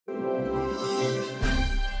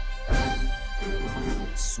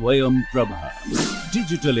Swayam Prabha.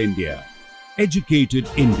 Digital India. Educated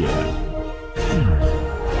India.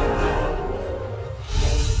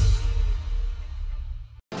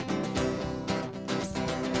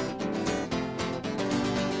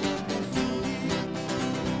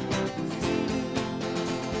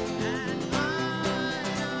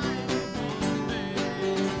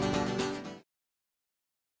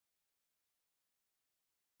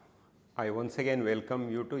 I once again welcome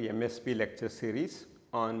you to MSP lecture series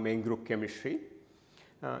on main group chemistry.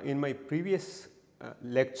 In my previous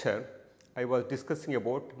lecture, I was discussing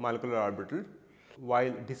about molecular orbital.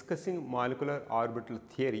 While discussing molecular orbital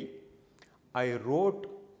theory, I wrote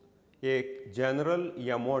a general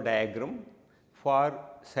MO diagram for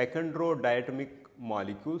second row diatomic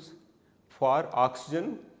molecules for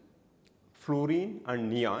oxygen, fluorine and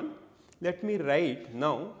neon. Let me write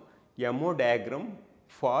now MO diagram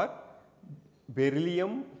for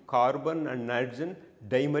beryllium, carbon and nitrogen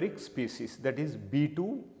dimeric species, that is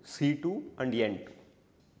B2, C2 and N2.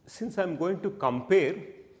 Since I am going to compare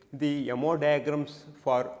the MO diagrams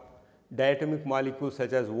for diatomic molecules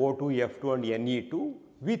such as O2, F2 and Ne2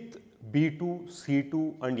 with B2,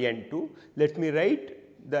 C2 and N2, let me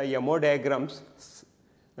write the MO diagrams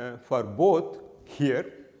for both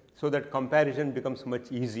here, so that comparison becomes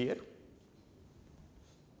much easier.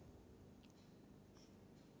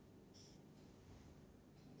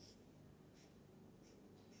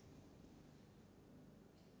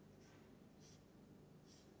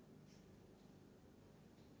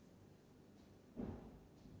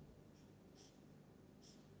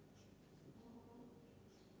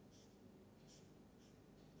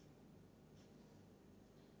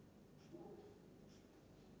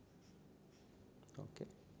 Okay.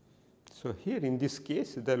 So, here in this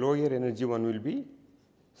case the lower energy one will be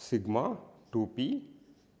sigma 2p,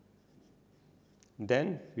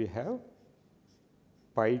 then we have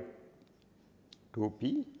pi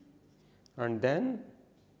 2p and then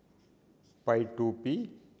pi 2p,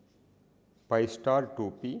 pi star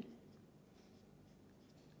 2p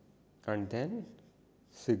and then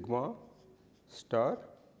sigma star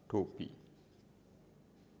 2p.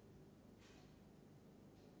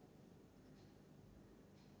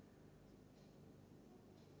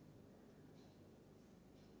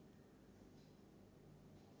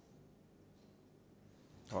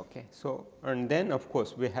 Okay. So, and then of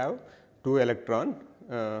course, we have 2 electron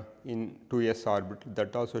in 2s orbital,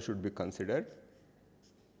 that also should be considered.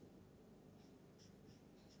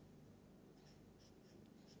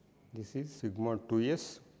 This is sigma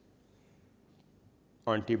 2s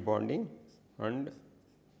anti-bonding and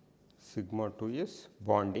sigma 2s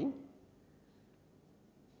bonding.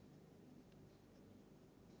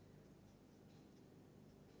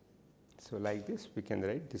 So, like this we can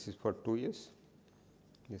write this is for 2s.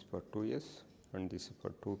 This for 2s and this is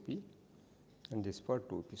for 2p and this for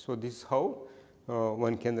 2p. So, this is how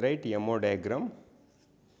one can write MO diagram.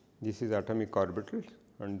 This is atomic orbital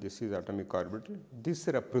and this is atomic orbital. This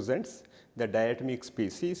represents the diatomic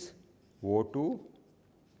species O2,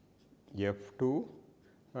 F2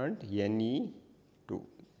 and Ne2.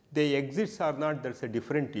 The exits are not, that is a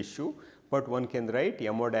different issue, but one can write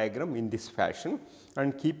MO diagram in this fashion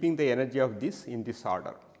and keeping the energy of this in this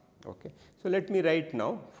order. Okay. So, let me write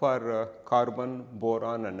now for carbon,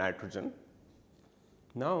 boron and nitrogen.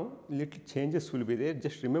 Now, little changes will be there,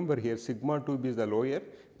 just remember here sigma 2b is the lower,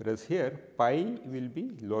 whereas here pi will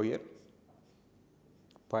be lower,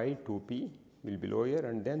 pi 2p will be lower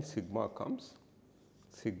and then sigma comes,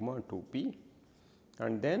 sigma 2p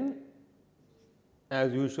and then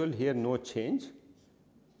as usual here no change,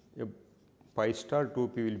 pi star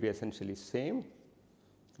 2p will be essentially same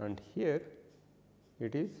and here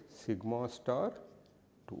it is sigma star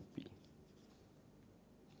 2p.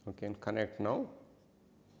 Okay, and connect now.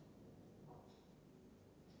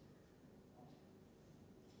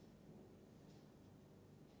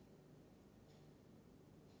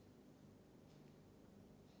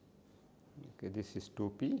 Okay, this is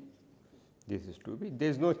 2p, this is 2p. There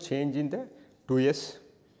is no change in the 2s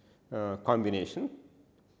combination.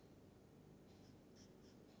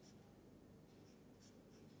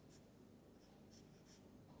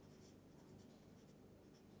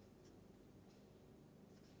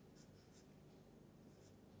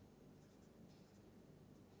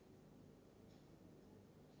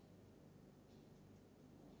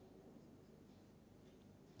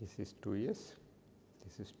 This is 2s,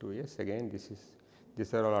 this is 2s, again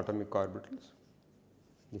these are all atomic orbitals,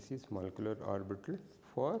 this is molecular orbital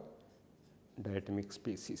for diatomic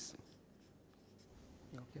species.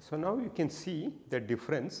 Okay. So, now you can see the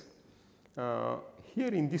difference here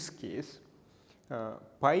in this case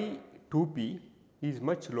pi 2p is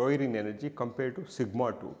much lower in energy compared to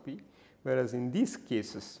sigma 2p, whereas in these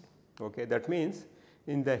cases, okay, that means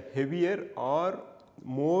in the heavier or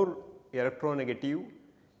more electronegative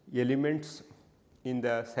elements in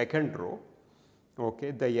the second row,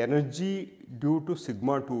 okay, the energy due to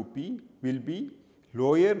sigma 2p will be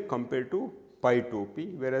lower compared to pi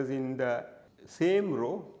 2p, whereas in the same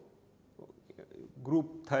row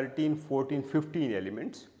group 13, 14, 15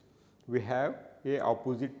 elements, we have a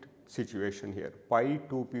opposite situation here. Pi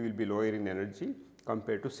 2p will be lower in energy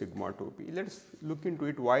compared to sigma 2p. Let us look into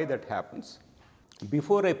it why that happens.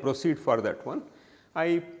 Before I proceed for that one,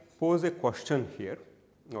 I pose a question here.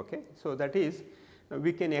 Okay. So, that is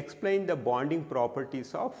we can explain the bonding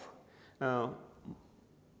properties of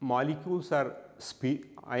molecules or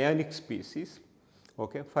ionic species.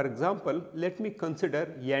 Okay. For example, let me consider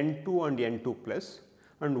N2 and N2 plus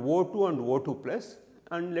and O2 and O2 plus,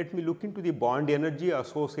 and let me look into the bond energy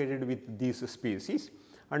associated with these species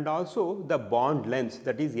and also the bond lengths,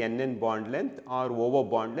 that is NN bond length or OO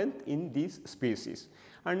bond length in these species.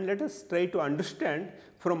 And let us try to understand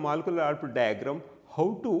from molecular orbital diagram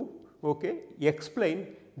how to explain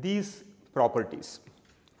these properties.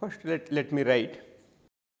 First let me write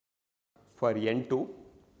for N2.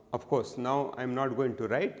 Of course, now I am not going to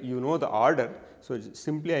write, you know the order. So,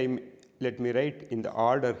 simply let me write in the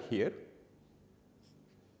order here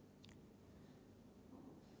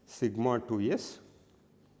sigma 2s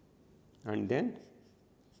and then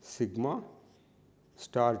sigma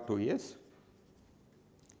star 2s,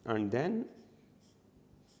 and then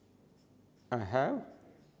I have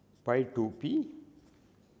pi 2p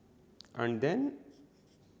and then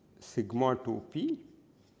sigma 2p,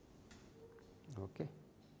 okay,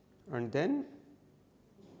 and then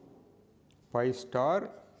pi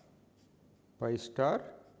star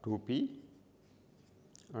 2p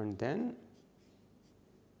and then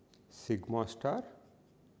sigma star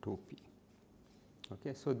 2p.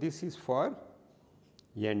 Okay. So, this is for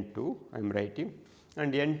N2 I am writing,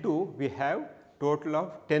 and N2 we have total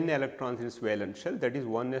of 10 electrons in its valence shell, that is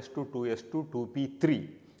 1s2, 2s2, 2p3.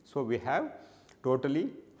 So, we have totally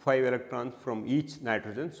 5 electrons from each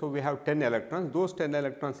nitrogen. So, we have 10 electrons, those 10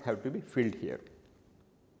 electrons have to be filled here.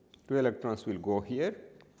 2 electrons will go here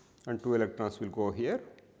and 2 electrons will go here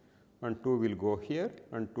and 2 will go here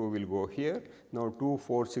and 2 will go here. Now, 2,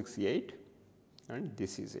 4, 6, 8 and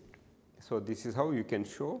this is it. So, this is how you can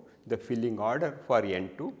show the filling order for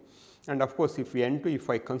N2, and of course, if N2, if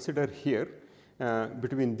I consider here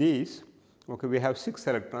between these, okay, we have 6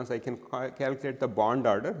 electrons, I can calculate the bond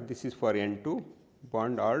order. This is for N2,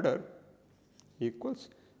 bond order equals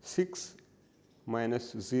 6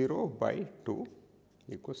 minus 0 by 2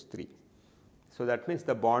 equals 3. So, that means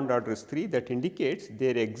the bond order is 3, that indicates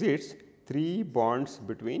there exists 3 bonds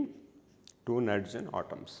between 2 nitrogen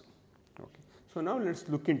atoms. Okay. So, now let us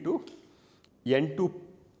look into N2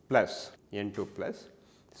 plus.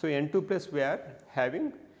 So, N2 plus we are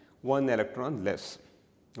having 1 electron less.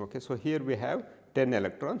 Okay. So, here we have 10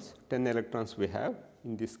 electrons we have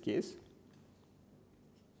in this case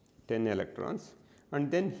 10 electrons,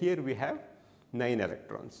 and then here we have 9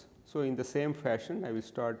 electrons. So, in the same fashion I will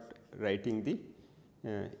start writing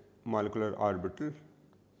the molecular orbital.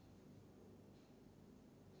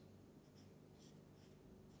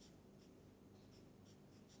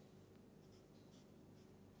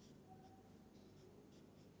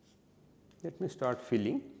 Let me start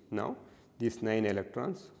filling now these 9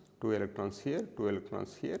 electrons, 2 electrons here, 2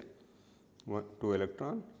 electrons here, 2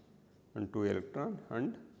 electron and 2 electron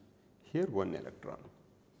and here 1 electron,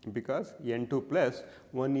 because N2 plus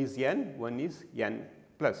 1 is N, 1 is N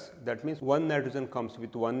plus. That means one nitrogen comes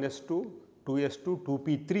with 1s2, 2s2,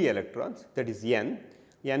 2p3 electrons, that is N.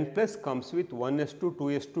 N plus comes with 1s2,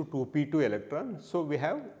 2s2, 2p2 electrons. So, we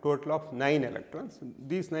have total of 9 electrons.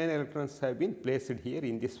 These 9 electrons have been placed here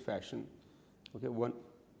in this fashion. Okay, 1.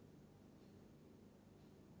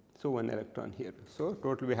 So, 1 electron here. So,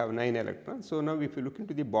 total we have 9 electrons. So, now if you look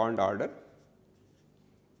into the bond order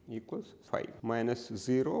equals 5 minus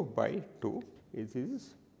 0 by 2 is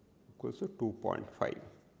equals to 2.5.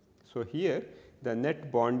 So, here the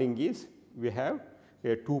net bonding is we have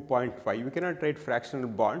a 2.5. We cannot write fractional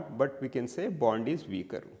bond, but we can say bond is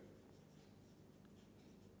weaker.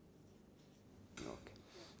 Okay.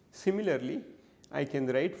 Similarly, I can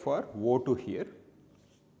write for O2 here,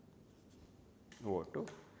 O2,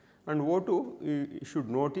 and O2 you should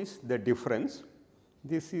notice the difference.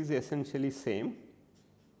 This is essentially same,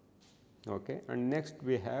 okay, and next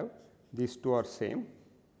we have these two are same,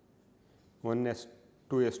 1s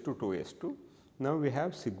 2s2 2s2. Now, we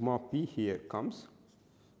have sigma p here comes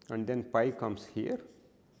and then pi comes here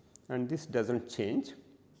and this does not change.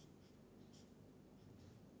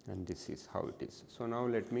 and this is how it is. So, now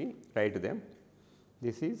let me write them.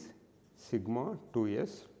 This is sigma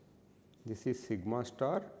 2s, this is sigma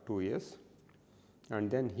star 2s, and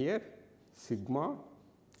then here sigma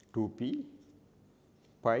 2p,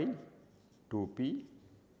 pi 2p,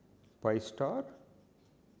 pi star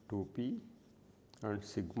 2p, and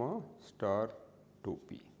sigma star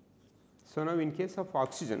 2p. So, now in case of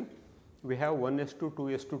oxygen we have 1s2,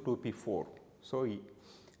 2s2, 2p4.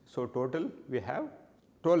 So, total we have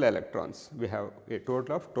 12 electrons, we have a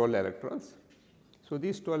total of 12 electrons. So,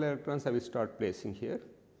 these 12 electrons I will start placing here,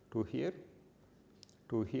 to here,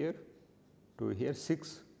 to here, to here,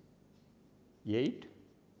 6, 8,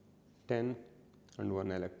 10 and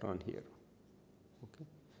 1 electron here. Okay.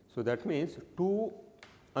 So, that means 2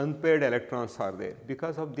 unpaired electrons are there.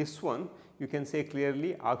 Because of this one you can say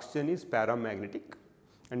clearly oxygen is paramagnetic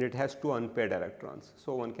and it has 2 unpaired electrons.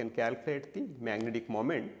 So, one can calculate the magnetic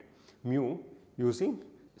moment mu using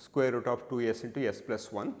square root of 2s into s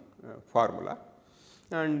plus 1 formula,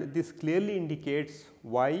 and this clearly indicates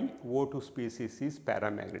why O2 species is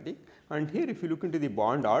paramagnetic. And here if you look into the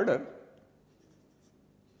bond order,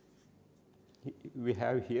 we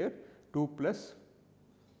have here 2 plus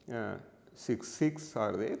 6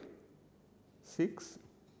 are there, 6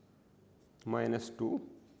 minus 2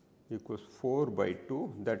 equals 4 by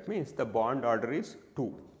 2, that means the bond order is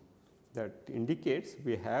 2, that indicates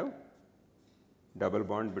we have double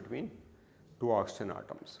bond between 2 oxygen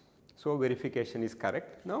atoms. So, verification is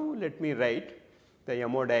correct. Now, let me write the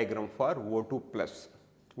MO diagram for O2 plus.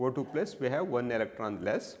 O2 plus we have 1 electron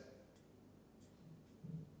less.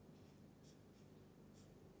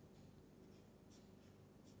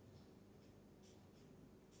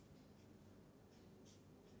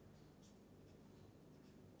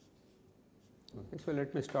 Okay, so,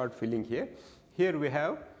 let me start filling here. Here we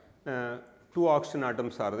have 2 oxygen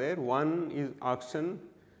atoms are there. One is oxygen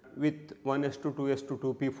with 1s2, 2s2,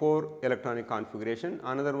 2p4 electronic configuration.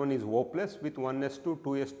 Another one is O plus with 1s2,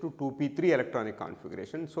 2s2, 2p3 electronic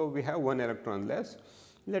configuration. So, we have 1 electron less.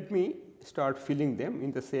 Let me start filling them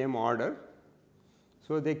in the same order.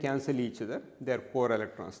 So, they cancel each other, they are 4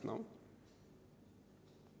 electrons now.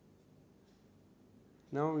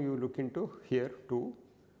 Now, you look into here 2.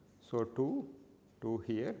 So, 2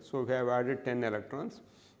 here. So, we have added 10 electrons,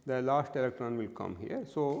 the last electron will come here.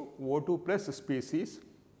 So, O2 plus species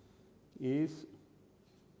is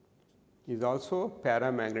also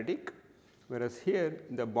paramagnetic, whereas here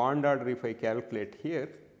the bond order, if I calculate here,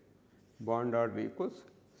 bond order equals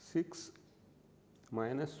 6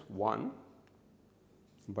 minus 1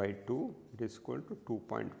 by 2, it is equal to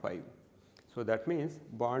 2.5. So, that means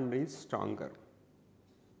bond is stronger,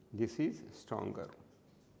 this is stronger,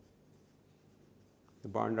 the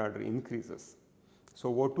bond order increases.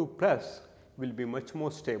 So, O2 plus will be much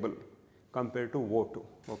more stable compared to O2.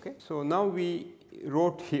 Okay. So, now we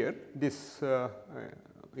wrote here this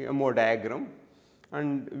MO diagram,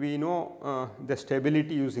 and we know the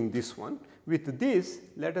stability using this one. With this,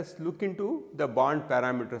 let us look into the bond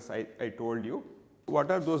parameters I told you. What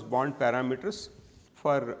are those bond parameters?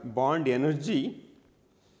 For bond energy,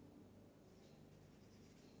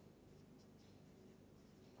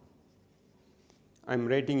 I am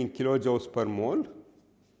writing in kilojoules per mole,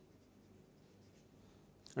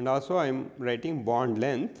 and also I am writing bond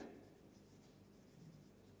length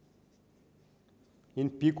in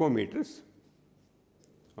picometers,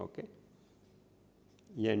 okay.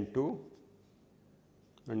 N2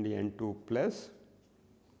 and N2 plus,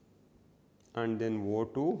 and then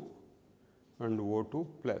O2 and O2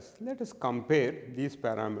 plus. Let us compare these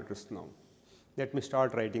parameters now. Let me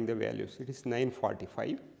start writing the values. It is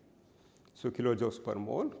 945, so kilojoules per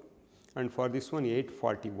mole, and for this one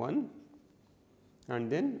 841, and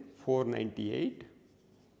then 498,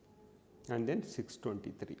 and then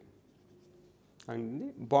 623, and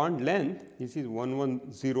the bond length, this is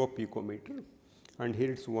 110 picometer, and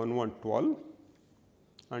here it is 1112,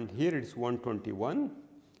 and here it is 121,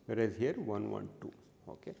 whereas here 112.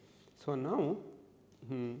 Okay. So, now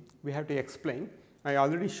we have to explain. I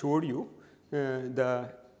already showed you the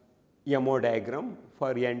MO diagram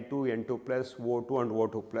for N2, N2 plus, O2 and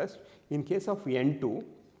O2 plus. In case of N2,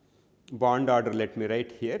 bond order, let me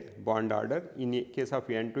write here bond order. In case of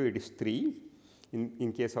N2 it is 3,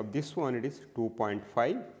 in case of this one it is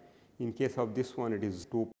 2.5, in case of this one it is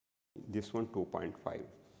 2, this one 2.5.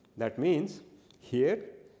 That means here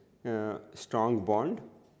strong bond,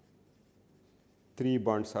 3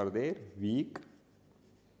 bonds are there, weak,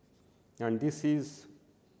 and this is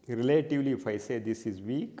relatively, if I say this is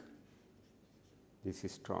weak, this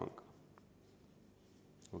is strong.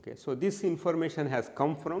 Okay. So, this information has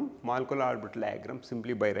come from molecular orbital diagram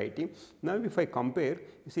simply by writing. Now, if I compare,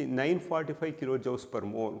 you see 945 kilojoules per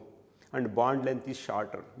mole and bond length is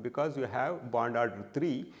shorter because you have bond order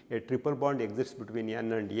 3, a triple bond exists between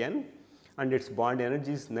N and its bond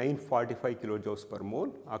energy is 945 kilojoules per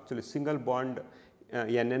mole. Actually, single bond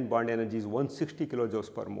NN bond energy is 160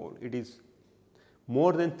 kilojoules per mole. It is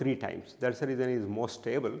more than 3 times. That is the reason it is more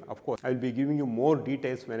stable. Of course, I will be giving you more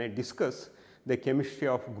details when I discuss the chemistry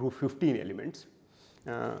of group 15 elements.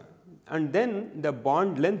 And then the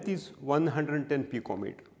bond length is 110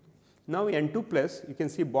 picometer. Now, N2 plus, you can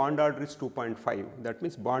see bond order is 2.5, that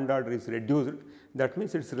means bond order is reduced, that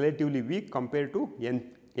means it is relatively weak compared to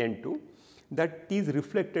N2, that is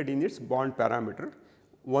reflected in its bond parameter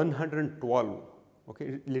 112,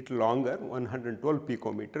 okay, little longer 112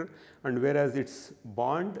 picometer, and whereas its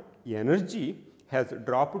bond energy has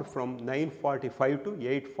dropped from 945 to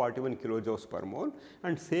 841 kilojoules per mole,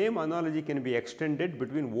 and same analogy can be extended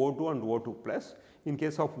between O2 and O2 plus. In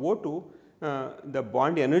case of O2, the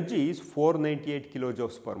bond energy is 498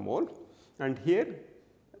 kilojoules per mole, and here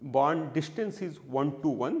bond distance is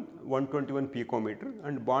 121 picometer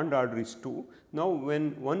and bond order is 2. Now,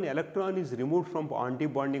 when one electron is removed from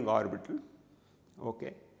antibonding orbital,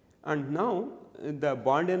 okay, and now the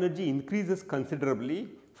bond energy increases considerably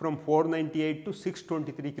from 498 to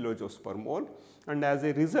 623 kilojoules per mole, and as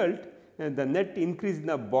a result the net increase in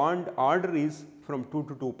the bond order is from 2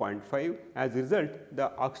 to 2.5. As a result,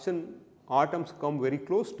 the oxygen atoms come very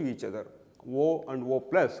close to each other, O and O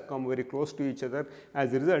plus come very close to each other.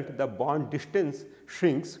 As a result, the bond distance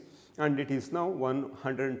shrinks and it is now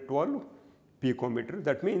 112 picometer.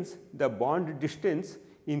 That means the bond distance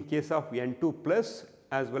in case of N2 plus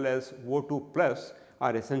as well as O2 plus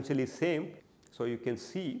are essentially same. So, you can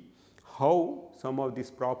see how some of these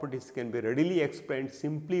properties can be readily explained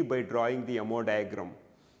simply by drawing the MO diagram,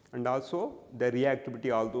 and also the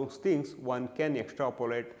reactivity, all those things one can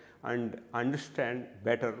extrapolate and understand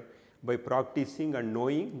better by practicing and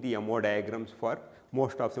knowing the MO diagrams for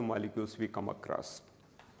most of the molecules we come across.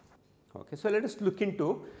 Okay. So, let us look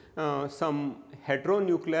into some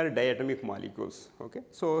heteronuclear diatomic molecules. Okay.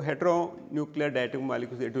 So, heteronuclear diatomic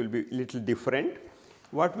molecules, it will be little different.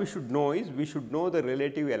 What we should know is, we should know the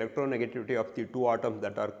relative electronegativity of the two atoms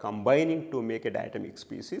that are combining to make a diatomic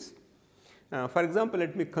species. For example,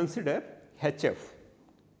 let me consider HF.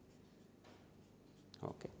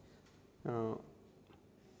 Okay.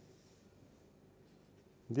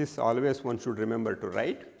 This always one should remember to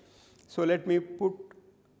write. So, let me put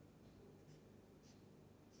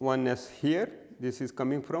one S here. This is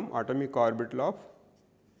coming from atomic orbital of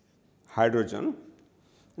hydrogen.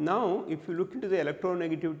 Now, if you look into the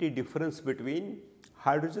electronegativity difference between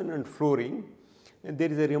hydrogen and fluorine, there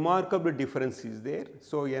is a remarkable difference is there.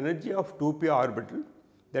 So, energy of 2p orbital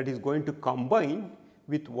that is going to combine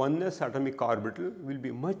with 1s atomic orbital will be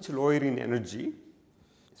much lower in energy.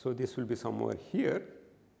 So, this will be somewhere here.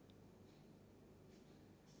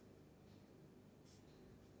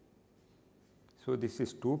 So, this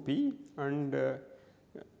is 2p and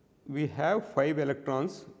we have 5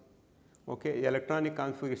 electrons. Okay, electronic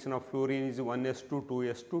configuration of fluorine is 1s2,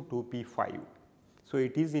 2s2, 2p5. So,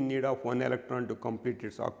 it is in need of 1 electron to complete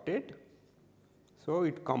its octet. So,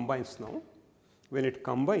 it combines now. When it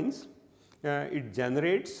combines, it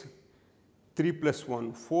generates 3 plus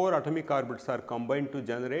 1, 4 atomic orbitals are combined to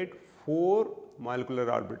generate 4 molecular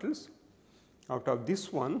orbitals. Out of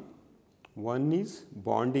this one is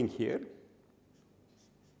bonding here.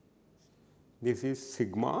 This is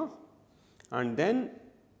sigma, and then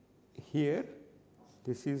here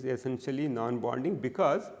this is essentially non-bonding,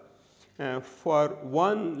 because for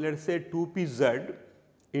one, let us say 2pz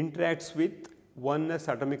interacts with 1s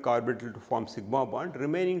atomic orbital to form sigma bond,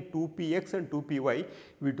 remaining 2px and 2py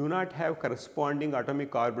we do not have corresponding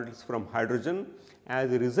atomic orbitals from hydrogen.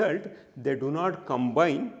 As a result, they do not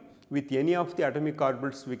combine with any of the atomic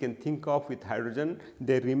orbitals we can think of with hydrogen,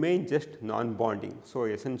 they remain just non-bonding. So,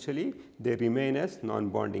 essentially they remain as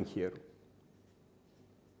non-bonding here.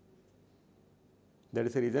 That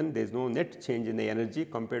is the reason there is no net change in the energy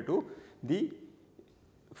compared to the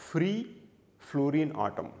free fluorine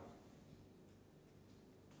atom.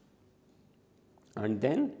 And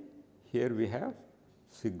then here we have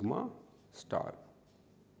sigma star.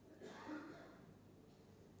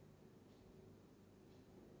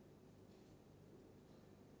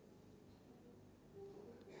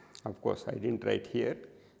 Of course, I did not write here.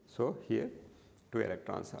 So, here 2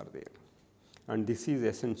 electrons are there, and this is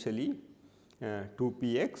essentially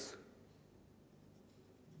 2px,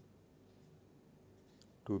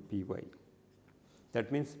 2py.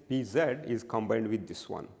 That means pz is combined with this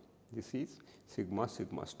one. this is sigma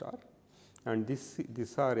sigma star, and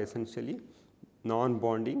these are essentially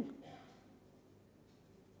non-bonding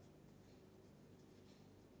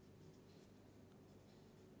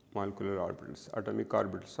molecular orbitals, atomic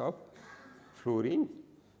orbitals of fluorine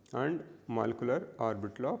and molecular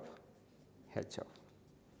orbital of HF.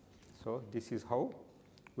 So, this is how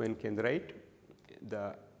one can write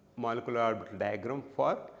the molecular orbital diagram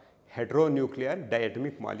for heteronuclear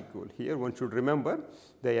diatomic molecule. Here one should remember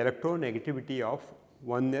the electronegativity of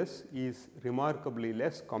 1s is remarkably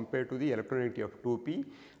less compared to the electronegativity of 2p.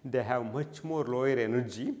 They have much more lower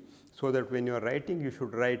energy, so that when you are writing you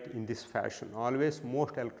should write in this fashion. Always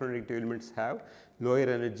most electronegative elements have lower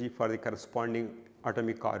energy for the corresponding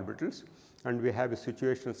atomic orbitals, and we have a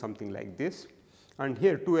situation something like this, and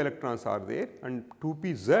here 2 electrons are there and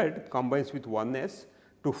 2pz combines with 1s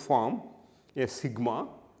to form a sigma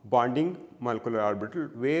bonding molecular orbital,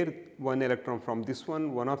 where one electron from this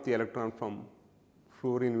one of the electron from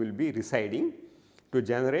fluorine will be residing to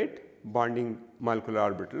generate bonding molecular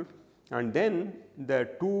orbital, and then the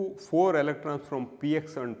 4 electrons from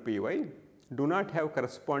px and py do not have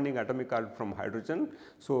corresponding atomic orbital from hydrogen.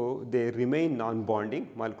 So, they remain non-bonding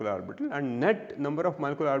molecular orbital, and net number of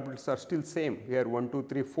molecular orbitals are still same here 1 2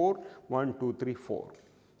 3 4 1 2 3 4.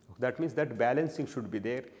 That means that balancing should be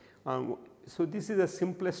there. So, this is the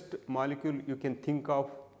simplest molecule you can think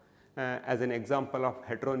of as an example of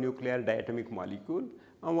heteronuclear diatomic molecule.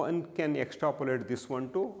 One can extrapolate this one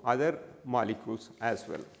to other molecules as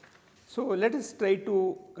well. So, let us try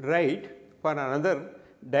to write for another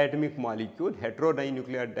diatomic molecule,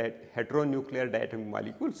 heteronuclear diatomic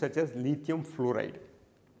molecule such as lithium fluoride.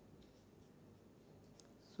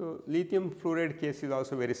 So, lithium fluoride case is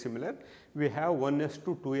also very similar. We have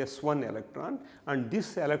 1s2 2s1 electron, and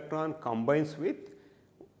this electron combines with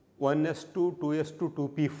 1s2 2s2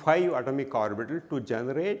 2p5 atomic orbital to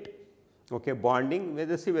generate bonding. Let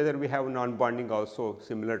us see whether we have non-bonding also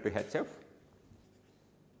similar to HF.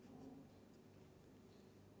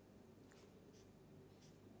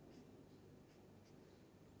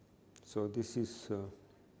 So, this is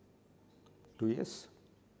 2s,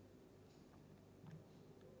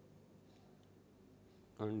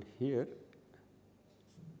 and here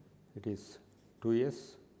it is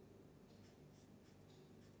 2s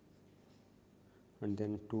and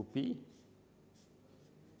then 2p,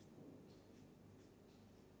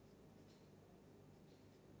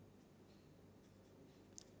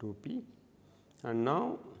 and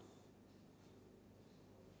now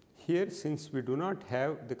here since we do not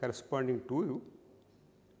have the corresponding 2u,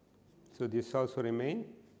 so this also remain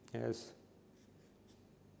as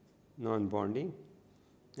non-bonding,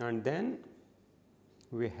 and then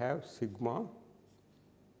we have sigma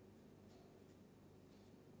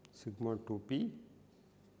 2p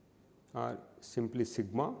or simply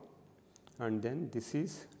sigma, and then this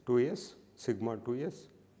is 2s sigma 2s,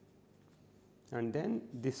 and then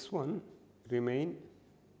this one remain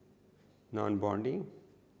non-bonding,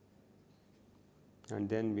 and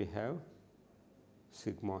then we have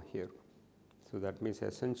sigma here. So, that means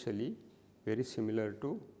essentially very similar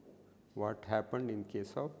to what happened in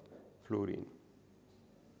case of fluorine,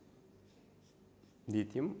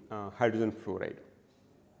 lithium hydrogen fluoride.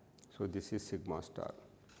 So, this is sigma star.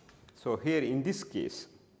 So, here in this case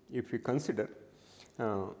if we consider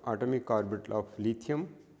atomic orbital of lithium,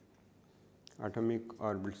 atomic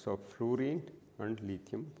orbitals of fluorine and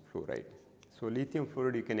lithium fluoride. So, lithium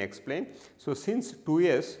fluoride you can explain. So, since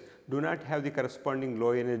 2s do not have the corresponding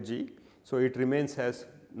low energy, so it remains as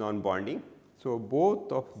non-bonding. So,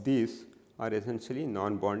 both of these are essentially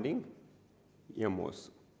non-bonding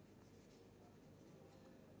MOs.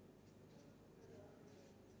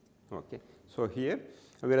 Okay. So, here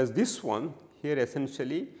whereas this one here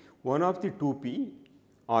essentially one of the 2p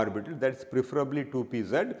orbital, that is preferably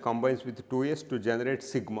 2pz, combines with 2s to generate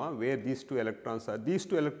sigma, where these two electrons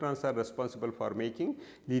are responsible for making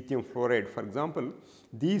lithium fluoride. For example,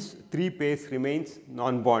 these 3 pairs remains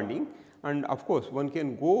non-bonding, and of course, one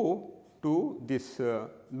can go to this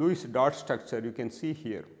Lewis dot structure you can see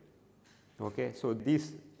here. Okay. So,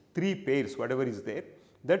 these 3 pairs whatever is there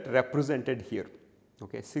that represented here,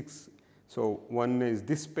 okay, 6. So, one is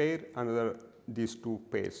this pair, another these 2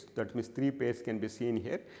 pairs, that means 3 pairs can be seen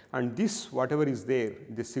here, and this whatever is there,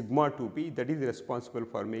 the sigma 2p, that is responsible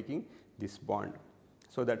for making this bond.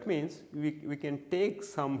 So, that means we can take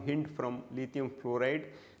some hint from lithium fluoride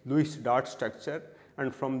Lewis dot structure,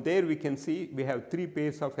 and from there we can see we have 3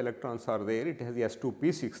 pairs of electrons are there, it has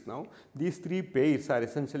S2p6 now. These 3 pairs are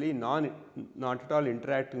essentially not at all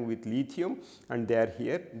interacting with lithium, and they are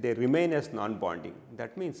here, they remain as non-bonding.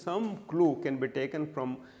 That means some clue can be taken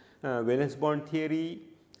from valence bond theory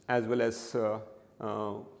as well as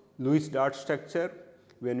Lewis dot structure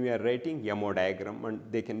when we are writing MO diagram, and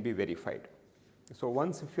they can be verified. So,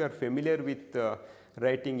 once if you are familiar with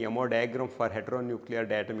writing MO diagram for heteronuclear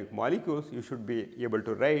diatomic molecules, you should be able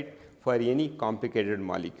to write for any complicated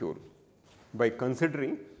molecule by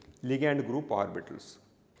considering ligand group orbitals.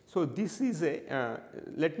 So, this is a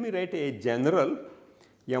let me write a general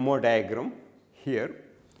MO diagram here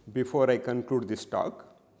before I conclude this talk.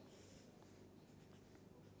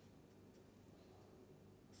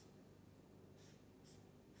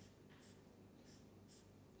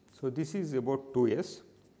 So, this is about 2s.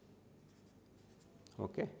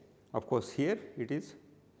 Okay. Of course, here it is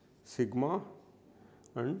sigma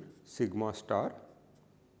and sigma star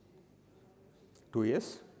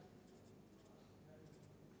 2s.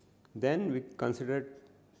 Then we consider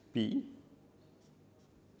P,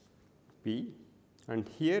 and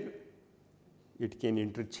here it can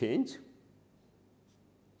interchange.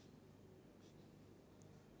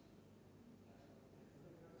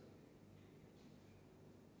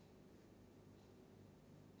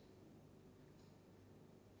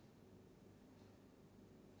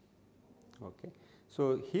 Okay. So,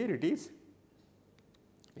 here it is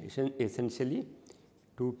essentially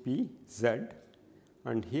 2pz,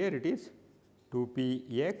 and here it is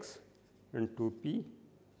 2px and 2py.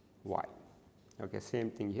 Okay, same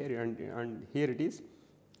thing here, and here it is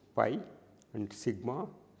pi and sigma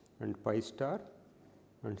and pi star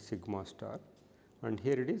and sigma star, and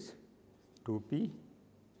here it is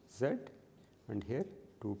 2pz, and here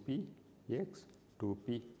 2px,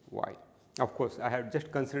 2py. Of course, I have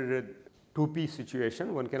just considered 2p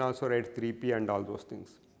situation, one can also write 3p and all those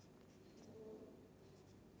things.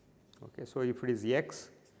 Okay. So, if it is x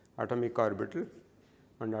atomic orbital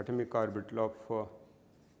and atomic orbital of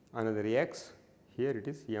another x, here it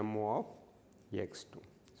is MO of x2.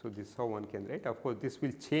 So, this is how one can write. Of course, this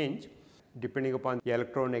will change depending upon the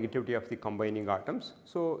electronegativity of the combining atoms.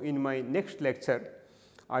 So, in my next lecture,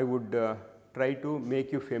 I would try to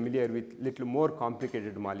make you familiar with little more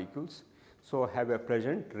complicated molecules. So, have a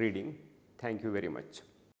pleasant reading. Thank you very much.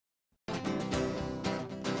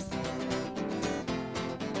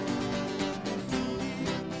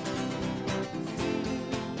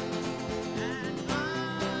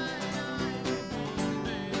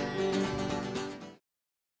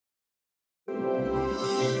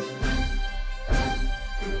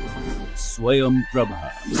 Swayam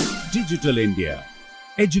Prabha, Digital India,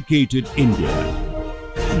 Educated India.